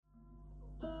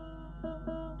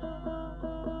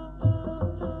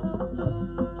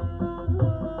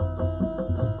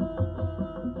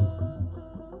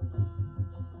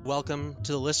welcome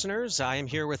to the listeners. I am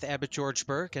here with Abbot George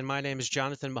Burke, and my name is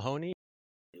Jonathan Mahoney.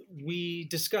 We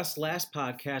discussed last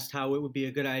podcast how it would be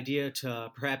a good idea to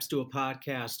perhaps do a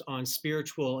podcast on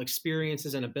spiritual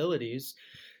experiences and abilities.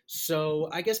 So,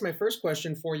 I guess my first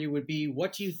question for you would be,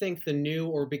 what do you think the new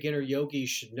or beginner yogi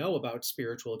should know about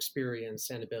spiritual experience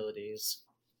and abilities?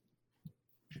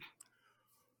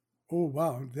 Oh,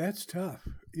 wow, that's tough.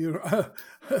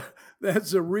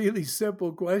 That's a really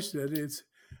simple question. It's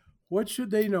what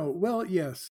should they know? Well,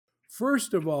 yes.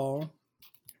 First of all,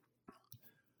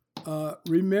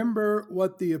 remember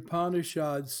what the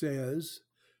Upanishad says,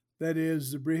 that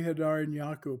is, the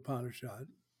Brihadaranyaka Upanishad,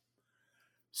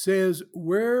 says,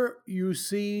 where you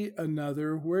see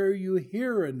another, where you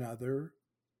hear another,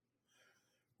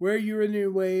 where you're in any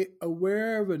way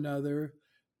aware of another,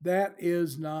 that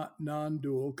is not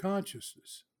non-dual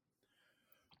consciousness.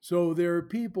 So there are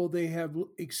people, they have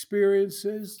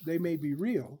experiences, they may be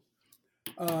real,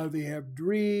 they have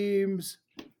dreams,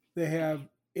 they have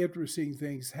interesting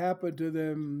things happen to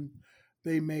them,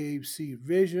 they may see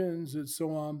visions and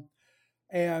so on,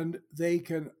 and they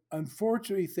can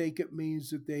unfortunately think it means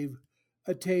that they've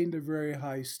attained a very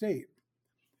high state,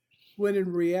 when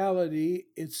in reality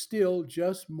it's still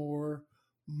just more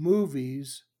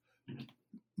movies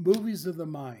of the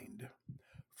mind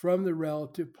from the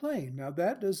relative plane. Now,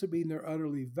 that doesn't mean they're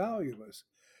utterly valueless,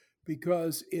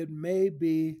 because it may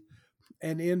be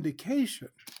an indication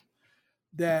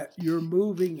that you're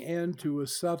moving into a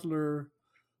subtler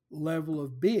level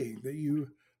of being, that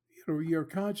your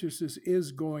consciousness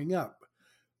is going up.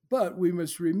 But we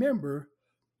must remember,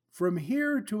 from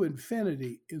here to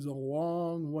infinity is a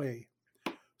long way.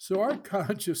 So our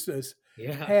consciousness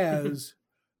has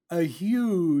a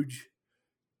huge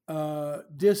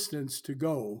distance to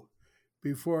go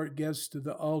before it gets to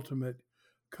the ultimate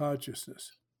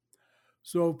consciousness.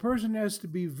 So a person has to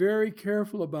be very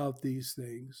careful about these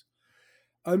things.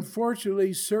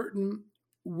 Unfortunately, certain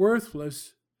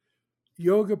worthless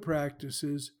yoga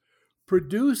practices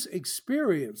produce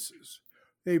experiences.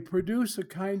 They produce a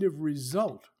kind of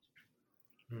result.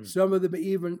 Some of them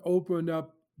even open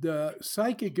up the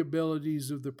psychic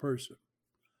abilities of the person.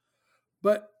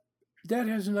 But that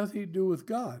has nothing to do with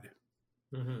God.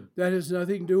 Mm-hmm. That has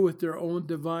nothing to do with their own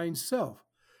divine self.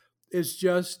 It's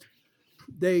just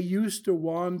they used to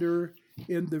wander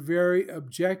in the very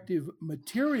objective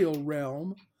material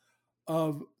realm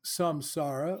of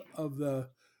samsara, of the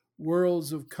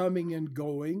worlds of coming and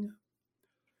going.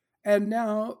 And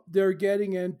now they're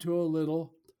getting into a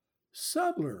little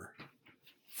subtler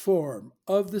form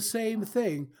of the same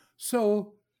thing.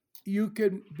 So you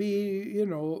can be,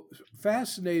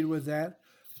 fascinated with that,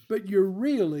 but you're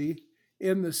really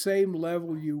in the same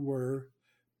level you were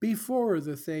before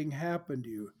the thing happened to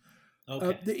you.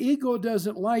 Okay. The ego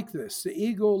doesn't like this. The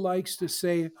ego likes to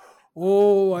say,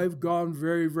 oh, I've gone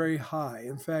very, very high.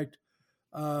 In fact,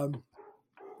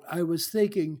 I was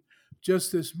thinking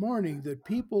just this morning that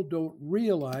people don't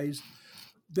realize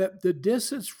that the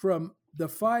distance from the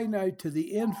finite to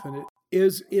the infinite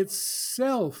is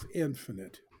itself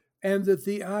infinite. And that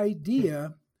the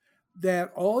idea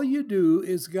that all you do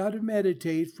is got to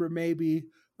meditate for maybe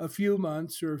a few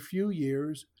months or a few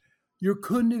years, your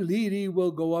kundalini will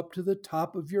go up to the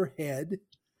top of your head,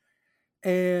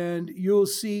 and you'll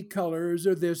see colors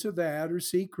or this or that, or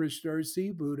see Krishna or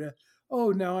see Buddha. Oh,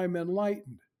 now I'm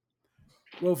enlightened.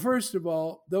 Well, first of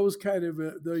all, those kind of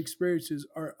the experiences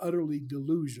are utterly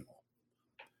delusional.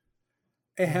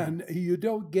 And you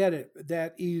don't get it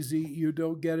that easy. You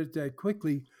don't get it that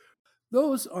quickly.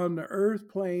 Those on the earth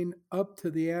plane up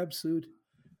to the absolute,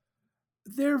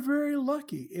 they're very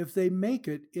lucky if they make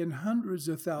it in hundreds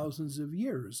of thousands of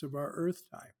years of our earth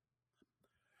time.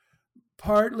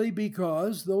 Partly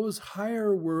because those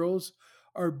higher worlds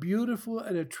are beautiful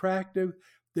and attractive.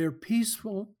 They're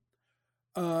peaceful.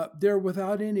 They're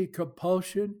without any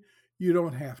compulsion. You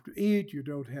don't have to eat. You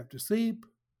don't have to sleep.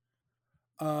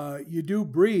 You do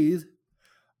breathe,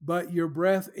 but your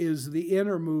breath is the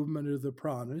inner movement of the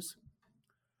pranas.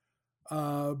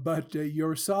 But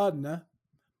your sadhana,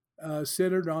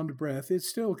 centered on the breath, it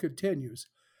still continues.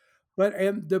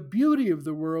 And the beauty of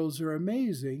the worlds are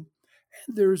amazing.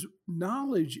 And there's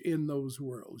knowledge in those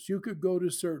worlds. You could go to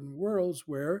certain worlds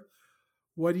where,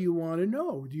 what do you want to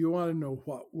know? Do you want to know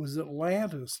what was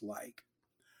Atlantis like?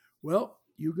 Well,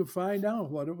 you can find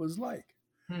out what it was like.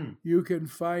 You can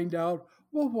find out,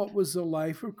 well, what was the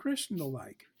life of Krishna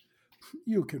like?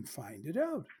 You can find it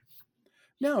out.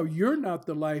 Now, you're not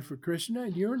the life of Krishna,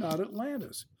 and you're not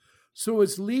Atlantis. So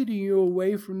it's leading you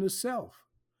away from the self,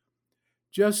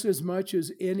 just as much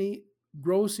as any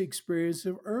gross experience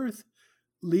of earth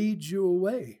leads you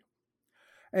away.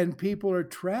 And people are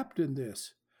trapped in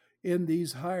this, in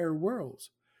these higher worlds.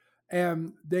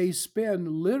 And they spend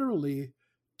literally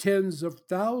tens of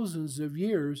thousands of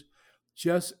years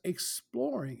just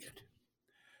exploring it.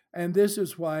 And this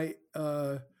is why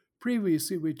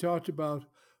previously we talked about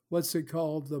what's it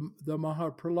called, the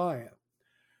Mahapralaya.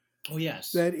 Oh,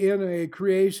 yes. That in a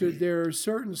creation, there are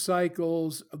certain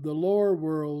cycles of the lower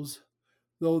worlds,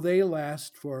 though they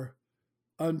last for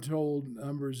untold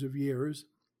numbers of years.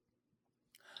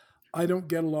 I don't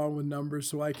get along with numbers,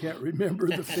 so I can't remember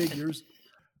the figures.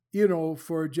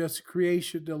 For just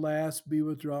creation to last, be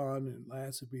withdrawn, and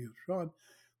last, be withdrawn.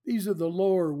 These are the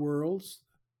lower worlds.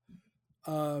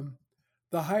 Um,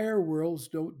 the higher worlds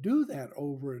don't do that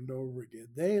over and over again.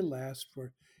 They last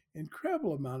for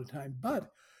incredible amount of time.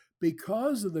 But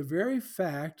because of the very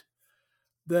fact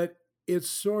that it's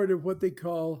sort of what they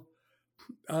call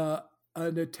uh,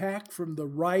 an attack from the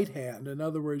right hand. In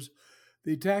other words,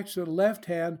 the attacks to the left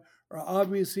hand are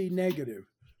obviously negative.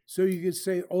 So you could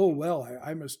say, oh, well,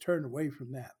 I must turn away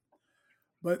from that.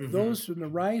 But Mm-hmm. those from the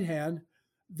right hand,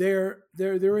 there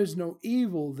is no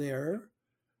evil there.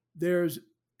 There's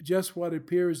just what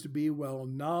appears to be, well,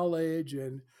 knowledge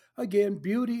and, again,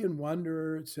 beauty and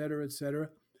wonder, et cetera, et cetera.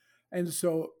 And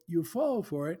so you fall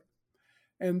for it.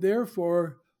 And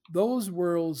therefore, those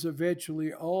worlds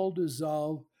eventually all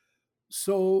dissolve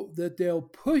so that they'll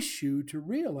push you to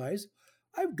realize,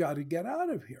 I've got to get out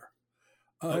of here,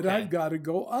 and I've Okay. got to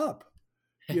go up,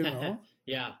 you know.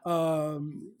 Yeah.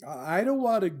 I don't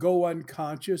want to go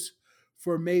unconscious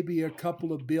for maybe a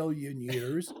couple of billion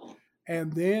years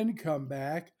and then come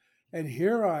back, and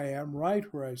here I am right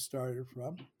where I started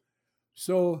from.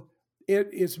 So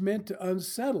it's meant to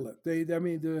unsettle it. I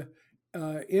mean,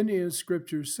 the Indian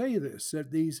scriptures say this,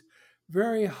 that these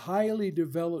very highly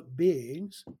developed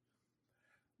beings,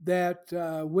 that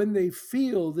when they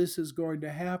feel this is going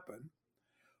to happen,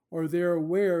 or they're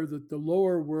aware that the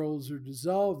lower worlds are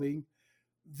dissolving,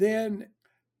 then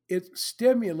it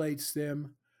stimulates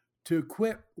them to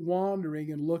quit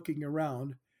wandering and looking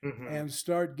around Mm-hmm. and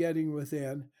start getting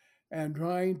within and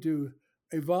trying to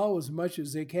evolve as much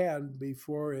as they can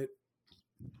before it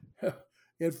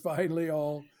finally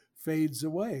all fades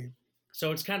away.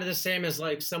 So it's kind of the same as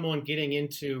like someone getting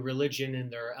into religion in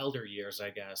their elder years,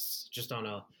 I guess, just on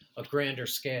a grander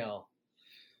scale.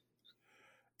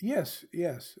 Yes,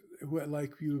 yes.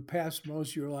 Like you passed most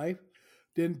of your life,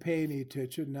 didn't pay any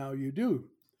attention, now you do.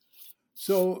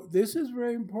 So this is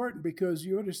very important because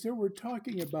you understand we're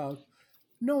talking about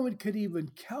no one could even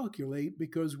calculate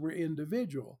because we're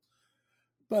individual.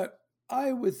 But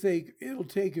I would think it'll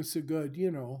take us a good,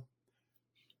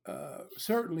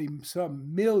 certainly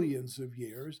some millions of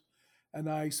years, and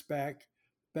I expect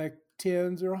back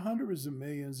tens or hundreds of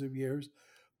millions of years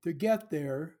to get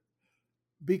there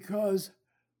because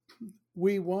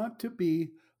we want to be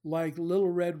like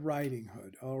Little Red Riding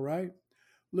Hood, all right?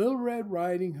 Little Red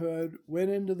Riding Hood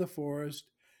went into the forest,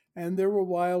 and there were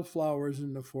wildflowers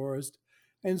in the forest,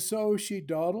 and so she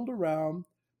dawdled around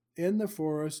in the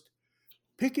forest,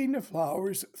 picking the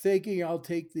flowers, thinking, I'll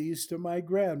take these to my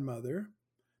grandmother.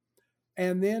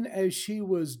 And then, as she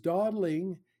was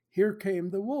dawdling, here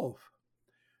came the wolf,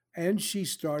 and she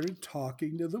started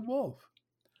talking to the wolf.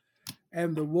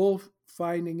 And the wolf,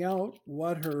 finding out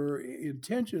what her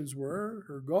intentions were,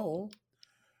 her goal,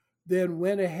 then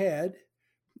went ahead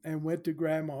and went to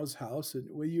grandma's house. And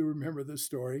well, you remember the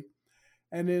story.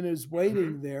 And then is Mm-hmm.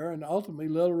 waiting there. And ultimately,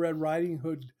 Little Red Riding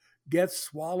Hood gets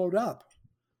swallowed up.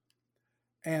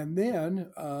 And then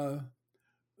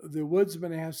the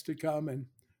woodsman has to come and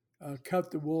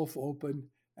cut the wolf open,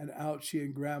 and out she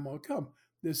and grandma come.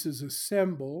 This is a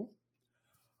symbol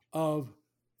of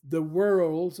the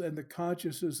worlds and the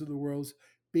consciousness of the worlds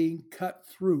being cut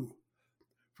through.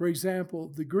 For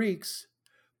example, the Greeks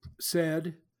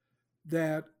said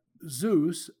that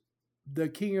Zeus, the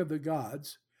king of the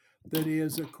gods, that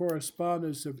is a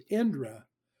correspondence of Indra,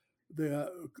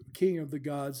 the king of the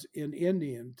gods in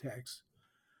Indian texts,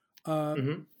 uh,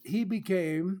 Mm-hmm. he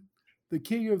became the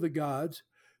king of the gods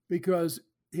because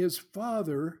his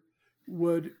father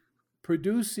would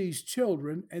produce these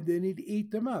children and then he'd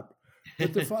eat them up.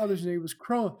 But the father's name was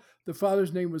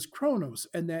Kronos,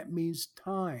 and that means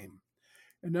time.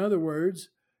 In other words,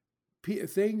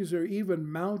 things are,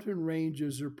 even mountain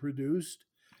ranges are produced,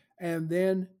 and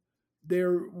then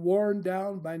they're worn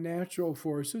down by natural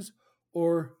forces,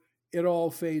 or it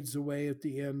all fades away at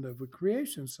the end of a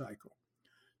creation cycle.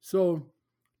 So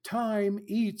time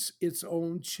eats its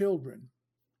own children.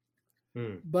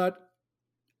 Mm. But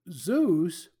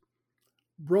Zeus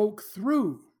broke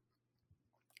through.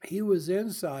 He was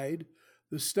inside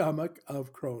the stomach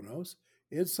of Kronos,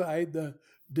 inside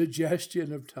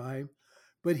digestion of time,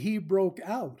 but he broke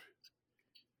out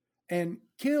and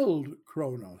killed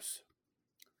Kronos.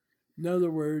 In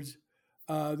other words,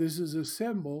 this is a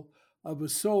symbol of a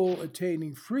soul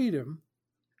attaining freedom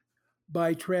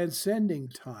by transcending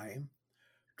time,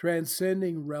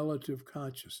 transcending relative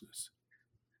consciousness.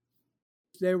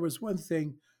 There was one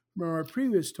thing from our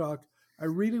previous talk I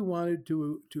really wanted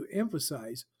to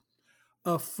emphasize.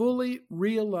 A fully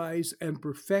realized and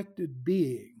perfected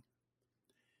being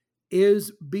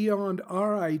is beyond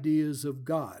our ideas of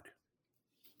God.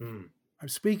 Mm. I'm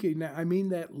speaking now, I mean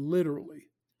that literally.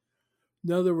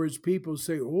 In other words, people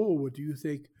say, oh, what do you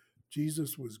think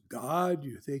Jesus was God? Do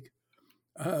you think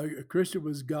a Christian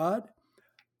was God?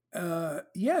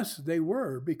 Yes, they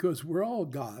were, because we're all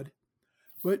God,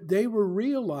 but they were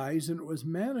realized and it was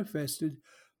manifested.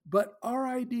 But our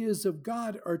ideas of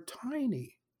God are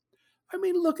tiny. I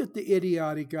mean, look at the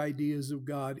idiotic ideas of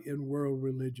God in world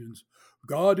religions.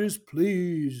 God is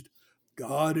pleased.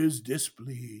 God is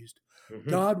displeased. Hmm.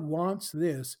 God wants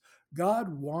this.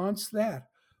 God wants that.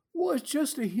 Well, it's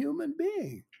just a human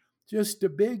being, just a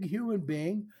big human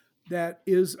being that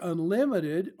is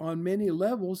unlimited on many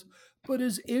levels, but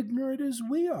as ignorant as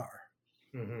we are.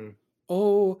 Hmm.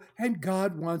 Oh, and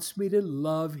God wants me to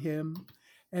love him.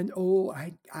 And oh,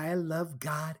 I love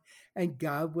God, and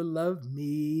God will love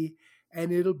me.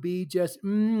 And it'll be just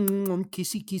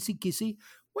kissy, kissy, kissy.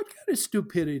 What kind of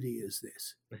stupidity is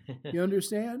this? You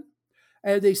understand?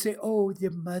 And they say, oh, the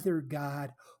mother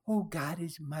God. Oh, God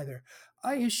is mother.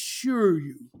 I assure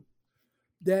you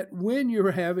that when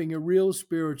you're having a real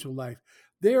spiritual life,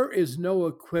 there is no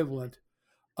equivalent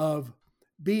of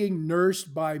being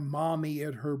nursed by mommy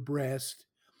at her breast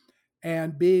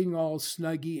and being all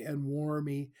snuggy and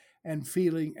warmy and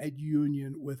feeling at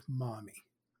union with mommy.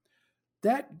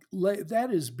 That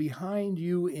is behind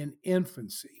you in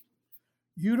infancy.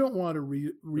 You don't want to Hmm.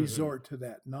 resort to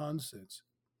that nonsense.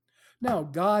 Now,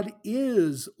 God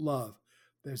is love.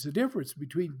 There's a difference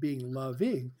between being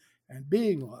loving and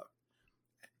being loved.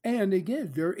 And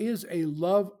again, there is a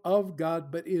love of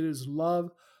God, but it is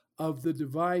love of the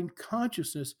divine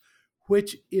consciousness,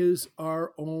 which is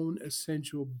our own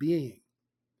essential being.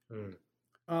 Mm.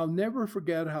 I'll never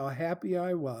forget how happy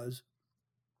I was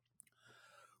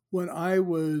when I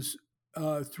was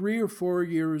 3 or 4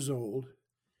 years old,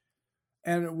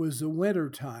 and it was the winter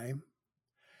time,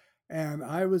 and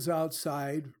I was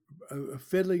outside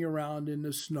fiddling around in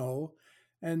the snow,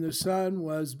 and the sun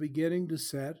was beginning to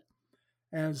set,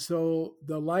 and so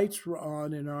the lights were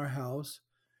on in our house,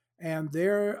 and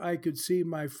there I could see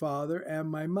my father and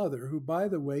my mother, who, by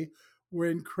the way, were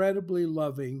incredibly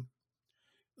loving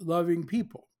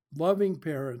people, loving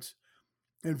parents.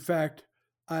 In fact,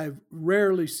 I've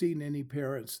rarely seen any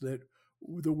parents that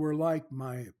were like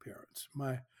my parents,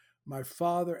 my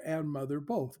father and mother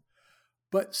both.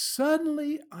 But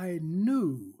suddenly I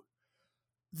knew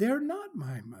they're not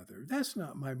my mother. That's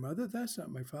not my mother. That's not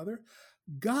my father.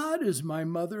 God is my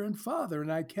mother and father.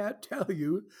 And I can't tell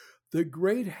you the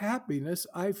great happiness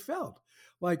I felt.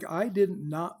 Like I didn't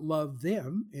not love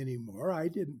them anymore. I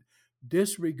didn't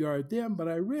disregard them, but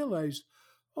I realized,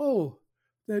 oh,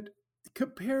 that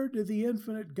compared to the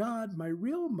infinite God, my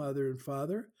real mother and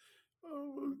father,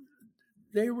 oh,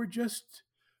 they were just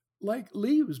like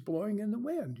leaves blowing in the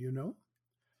wind, you know?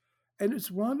 And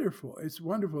it's wonderful. It's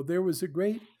wonderful. There was a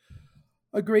great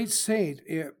saint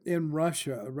in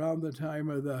Russia around the time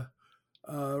of the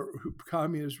uh,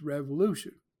 communist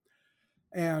revolution.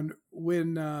 And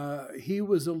when he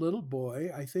was a little boy,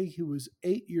 I think he was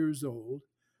 8 years old,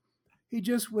 he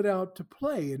just went out to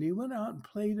play. And he went out and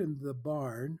played in the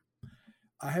barn.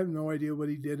 I have no idea what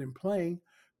he did in playing.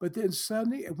 But then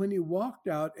suddenly, when he walked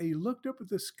out and he looked up at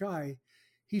the sky,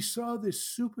 he saw this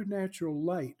supernatural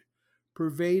light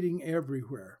pervading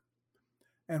everywhere.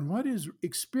 And what his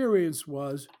experience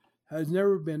was has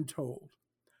never been told.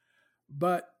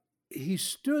 But he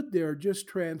stood there just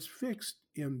transfixed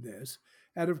in this.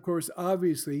 And of course,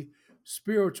 obviously,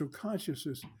 spiritual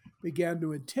consciousness began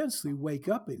to intensely wake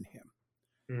up in him.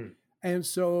 Mm. And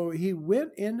so he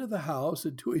went into the house,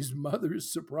 and to his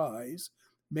mother's surprise,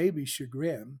 maybe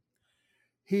chagrin,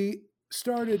 he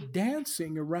started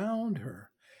dancing around her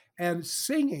and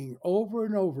singing over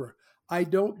and over, I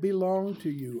don't belong to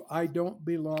you. I don't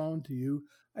belong to you.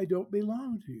 I don't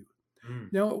belong to you.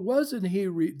 Mm. Now, it wasn't that he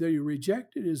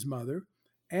rejected his mother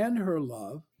and her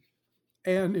love,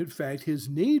 and in fact, his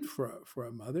need for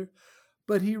a mother,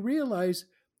 but he realized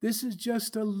this is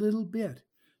just a little bit,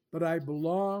 but I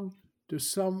belong to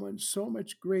someone so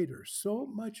much greater, so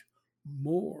much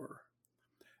more.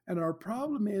 And our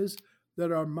problem is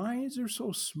that our minds are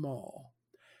so small,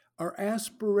 our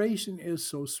aspiration is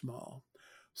so small.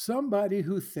 Somebody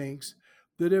who thinks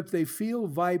that if they feel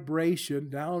vibration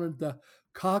down in the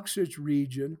coccyx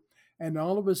region and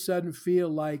all of a sudden feel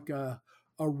like a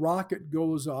rocket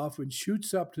goes off and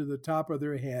shoots up to the top of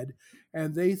their head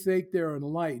and they think they're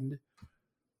enlightened,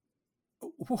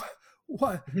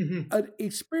 what an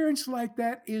experience like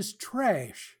that is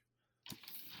trash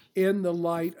in the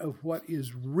light of what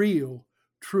is real,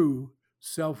 true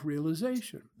self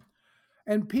realization.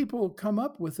 And people come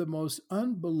up with the most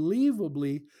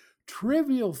unbelievably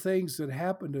trivial things that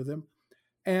happen to them,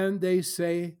 and they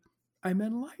say, I'm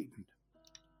enlightened.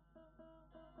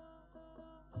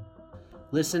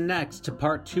 Listen next to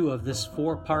part 2 of this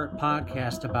 4-part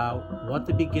podcast about what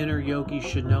the beginner yogi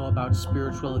should know about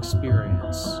spiritual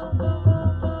experience.